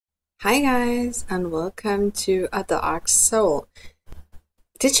Hi guys, and welcome to A Dog's Soul.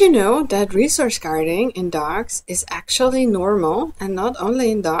 Did you know that resource guarding in dogs is actually normal, and not only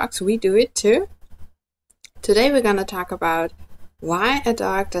in dogs, we do it too? Today we're gonna talk about why a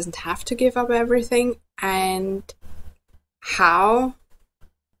dog doesn't have to give up everything and how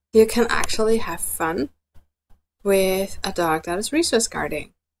you can actually have fun with a dog that is resource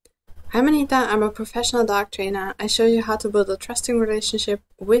guarding. I'm Anita, I'm a professional dog trainer. I show you how to build a trusting relationship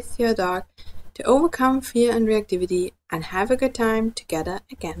with your dog to overcome fear and reactivity and have a good time together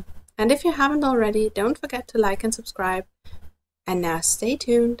again. And if you haven't already, don't forget to like and subscribe. And now stay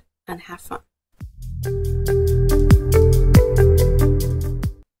tuned and have fun.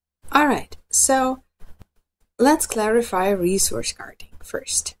 Alright, so let's clarify resource guarding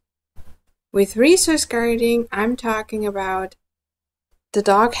first. With resource guarding, I'm talking about the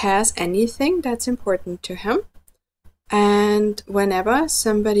dog has anything that's important to him, and whenever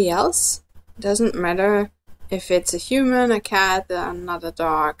somebody else, doesn't matter if it's a human, a cat, another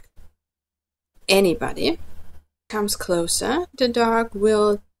dog, anybody, comes closer, the dog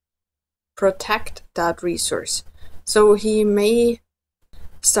will protect that resource. So he may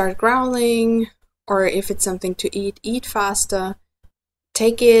start growling, or if it's something to eat faster,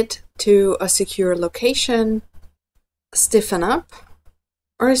 take it to a secure location, stiffen up,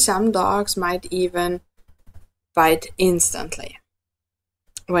 or some dogs might even bite instantly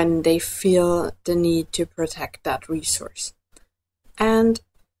when they feel the need to protect that resource. And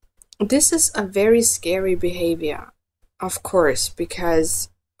this is a very scary behavior, of course, because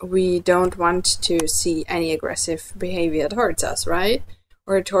we don't want to see any aggressive behavior towards us, right?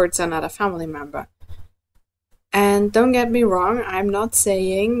 Or towards another family member. And don't get me wrong, I'm not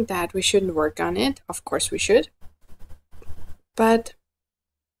saying that we shouldn't work on it. Of course we should. But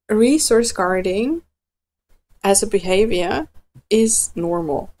resource guarding as a behavior is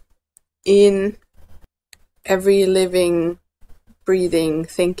normal in every living, breathing,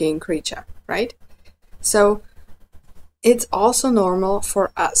 thinking creature, right? So it's also normal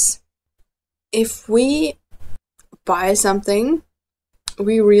for us. If we buy something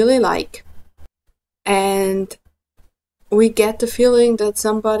we really like and we get the feeling that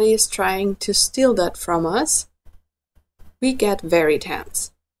somebody is trying to steal that from us, we get very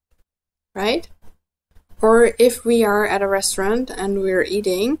tense. Right? Or if we are at a restaurant and we're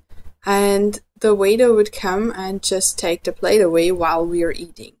eating and the waiter would come and just take the plate away while we're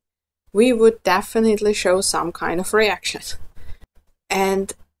eating, we would definitely show some kind of reaction.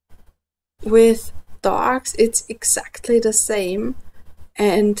 And with dogs, it's exactly the same.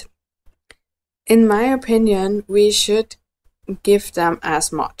 And in my opinion, we should give them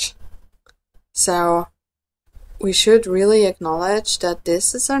as much. So we should really acknowledge that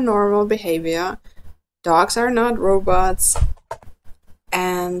this is a normal behavior. Dogs are not robots.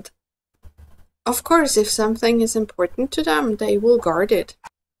 And of course, if something is important to them, they will guard it.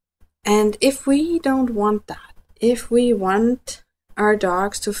 And if we don't want that, if we want our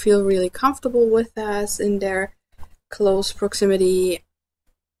dogs to feel really comfortable with us in their close proximity,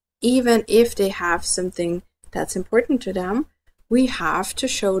 even if they have something that's important to them, we have to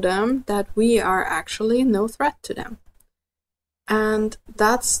show them that we are actually no threat to them. And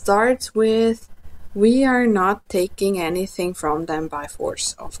that starts with we are not taking anything from them by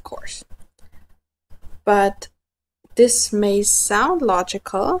force, of course. But this may sound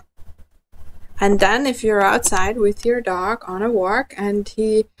logical. And then if you're outside with your dog on a walk and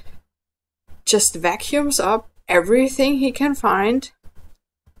he just vacuums up everything he can find,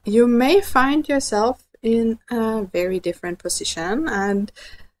 you may find yourself in a very different position and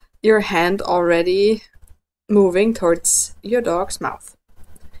your hand already moving towards your dog's mouth.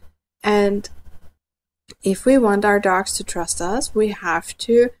 And if we want our dogs to trust us, we have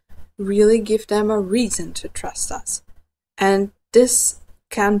to really give them a reason to trust us. And this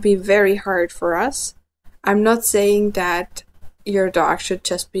can be very hard for us. I'm not saying that your dog should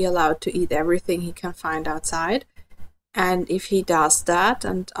just be allowed to eat everything he can find outside. And if he does that,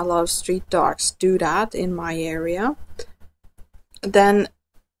 and a lot of street dogs do that in my area, then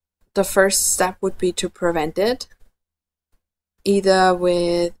the first step would be to prevent it, either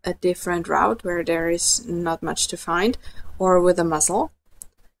with a different route where there is not much to find, or with a muzzle,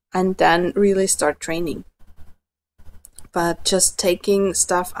 and then really start training. But just taking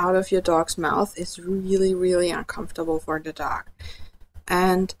stuff out of your dog's mouth is really, really uncomfortable for the dog.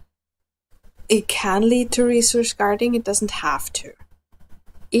 And it can lead to resource guarding, it doesn't have to.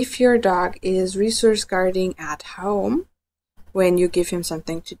 If your dog is resource guarding at home, when you give him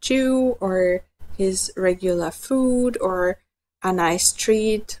something to chew, or his regular food, or a nice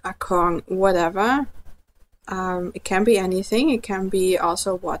treat, a Kong, whatever, It can be anything. It can be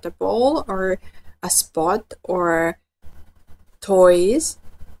also a water bowl or a spot or toys,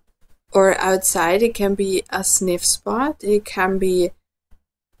 or outside it can be a sniff spot. It can be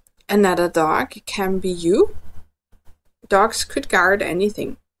another dog. It can be you. Dogs could guard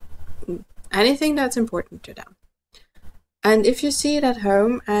anything that's important to them. And if you see it at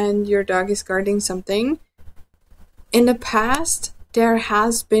home and your dog is guarding something, in the past there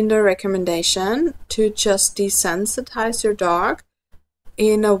has been the recommendation to just desensitize your dog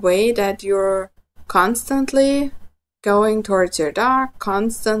in a way that you're constantly going towards your dog,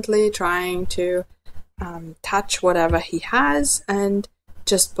 constantly trying to touch whatever he has and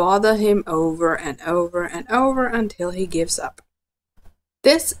just bother him over and over and over until he gives up.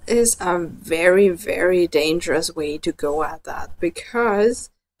 This is a very, very dangerous way to go at that, because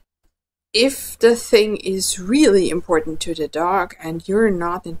if the thing is really important to the dog and you're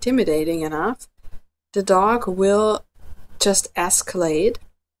not intimidating enough, the dog will just escalate,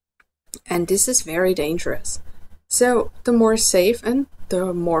 and this is very dangerous. So the more safe and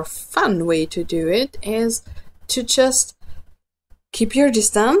the more fun way to do it is to just keep your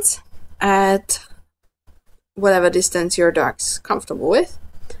distance at whatever distance your dog's comfortable with,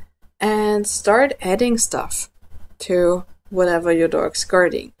 and start adding stuff to whatever your dog's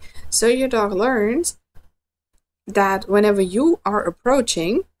guarding. So your dog learns that whenever you are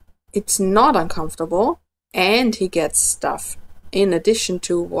approaching, it's not uncomfortable and he gets stuff in addition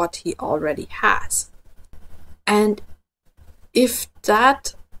to what he already has. And if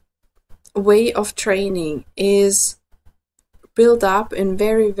that way of training is built up in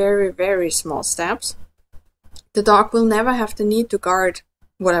very, very, very small steps, the dog will never have the need to guard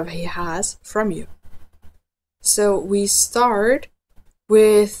whatever he has from you. So we start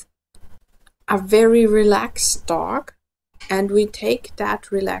with a very relaxed dog, and we take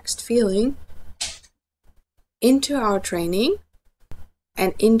that relaxed feeling into our training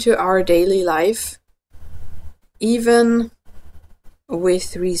and into our daily life, even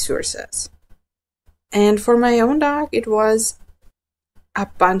with resources. And for my own dog, it was a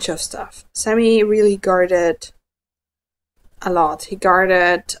bunch of stuff. Sammy really guarded a lot. He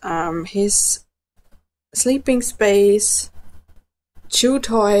guarded his sleeping space, chew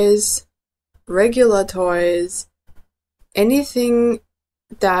toys, regular toys, anything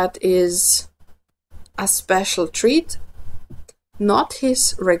that is a special treat, not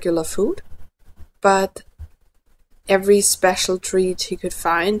his regular food, but every special treat he could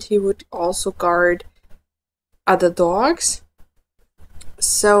find. He would also guard other dogs.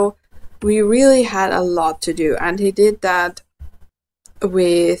 So we really had a lot to do, and he did that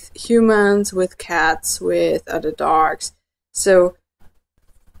with humans, with cats, with other dogs. So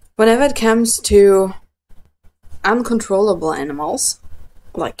whenever it comes to uncontrollable animals,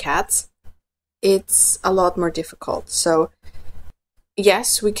 like cats, it's a lot more difficult. So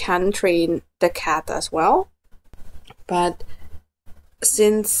yes, we can train the cat as well, but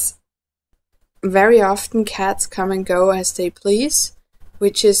since very often cats come and go as they please,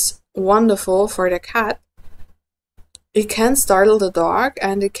 which is wonderful for the cat, it can startle the dog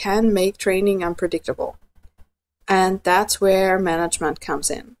and it can make training unpredictable. And that's where management comes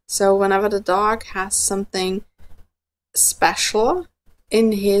in. So whenever the dog has something special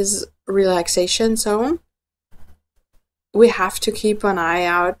in his relaxation zone, we have to keep an eye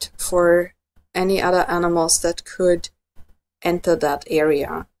out for any other animals that could enter that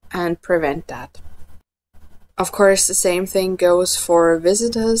area and prevent that. Of course, the same thing goes for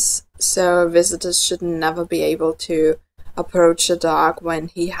visitors. So visitors should never be able to approach a dog when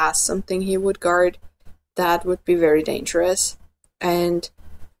he has something he would guard. That would be very dangerous. And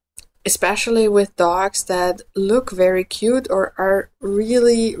especially with dogs that look very cute or are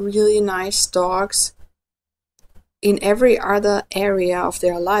really, really nice dogs in every other area of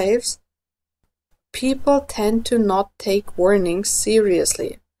their lives, people tend to not take warnings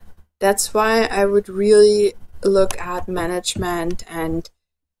seriously. That's why I would really look at management and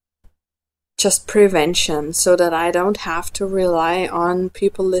just prevention, so that I don't have to rely on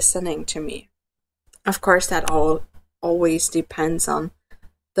people listening to me. Of course, that always depends on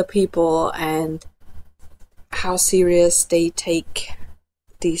the people and how serious they take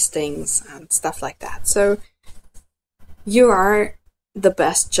these things and stuff like that. So you are the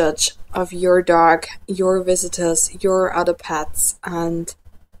best judge of your dog, your visitors, your other pets, and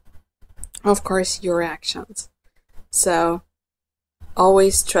of course your actions. So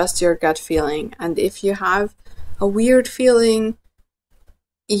always trust your gut feeling, and if you have a weird feeling,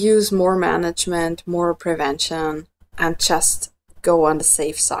 use more management, more prevention, and just go on the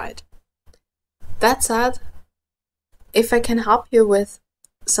safe side. That said, if I can help you with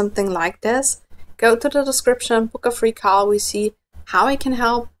something like this, go to the description, book a free call. We see how we can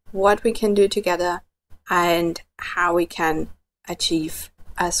help, what we can do together, and how we can achieve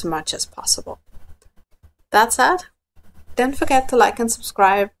as much as possible. That's it. Don't forget to like and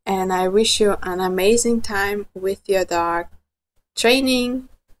subscribe, and I wish you an amazing time with your dog, training,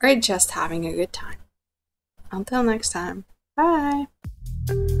 or just having a good time. Until next time, bye!